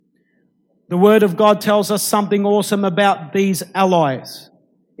The Word of God tells us something awesome about these allies.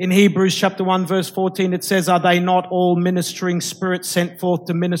 In Hebrews chapter 1 verse 14 it says, "Are they not all ministering spirits sent forth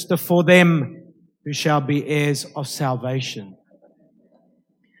to minister for them who shall be heirs of salvation?"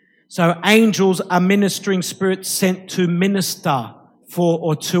 So angels are ministering spirits sent to minister for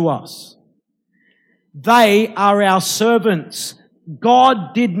or to us. They are our servants.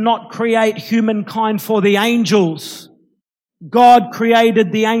 God did not create humankind for the angels. God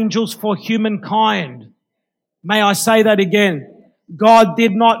created the angels for humankind. May I say that again? God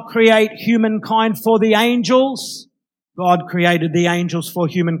did not create humankind for the angels. God created the angels for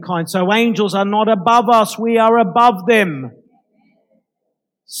humankind. So angels are not above us. We are above them.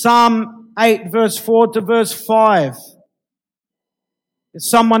 Psalm 8 verse 4 to verse 5.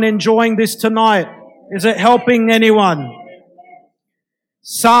 Is someone enjoying this tonight? Is it helping anyone?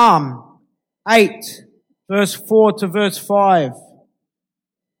 Psalm 8 verse 4 to verse 5.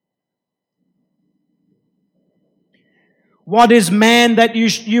 What is man that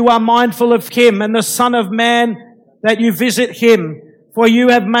you are mindful of him, and the son of man that you visit him? For you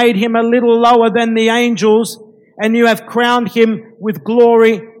have made him a little lower than the angels, and you have crowned him with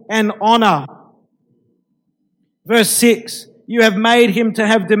glory and honor. Verse 6, you have made him to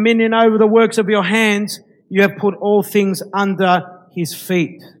have dominion over the works of your hands. You have put all things under his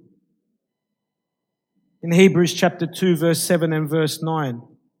feet. In Hebrews chapter 2 verse 7 and verse 9,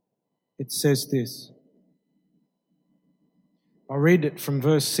 it says this. I'll read it from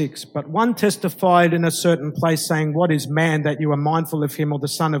verse 6. But one testified in a certain place, saying, "What is man that you are mindful of him, or the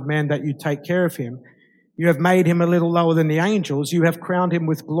son of man that you take care of him? You have made him a little lower than the angels. You have crowned him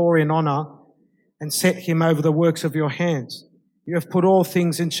with glory and honor and set him over the works of your hands. You have put all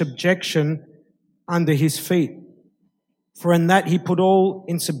things in subjection under his feet. For in that he put all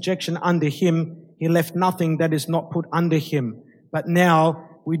in subjection under him, he left nothing that is not put under him. But now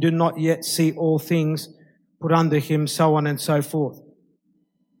we do not yet see all things put under him," so on and so forth.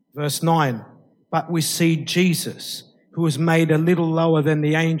 Verse 9, "But we see Jesus, who was made a little lower than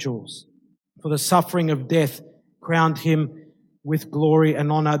the angels, for the suffering of death crowned him with glory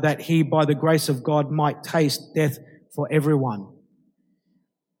and honor, that he, by the grace of God, might taste death for everyone."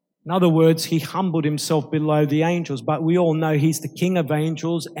 In other words, he humbled himself below the angels, but we all know he's the King of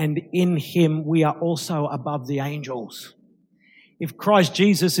angels, and in him we are also above the angels. If Christ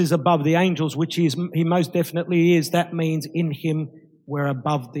Jesus is above the angels, which he most definitely is, that means in him we're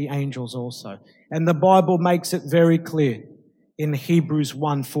above the angels also. And the Bible makes it very clear in Hebrews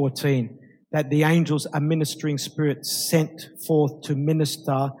 1:14 that the angels are ministering spirits sent forth to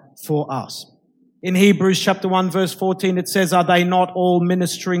minister for us. In Hebrews chapter 1 verse 14 it says, "Are they not all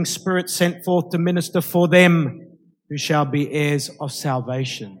ministering spirits sent forth to minister for them who shall be heirs of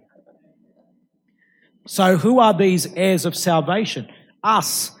salvation?" So who are these heirs of salvation?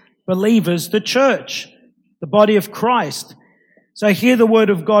 Us, believers, the church, the body of Christ. So here the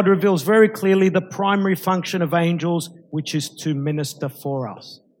Word of God reveals very clearly the primary function of angels, which is to minister for us.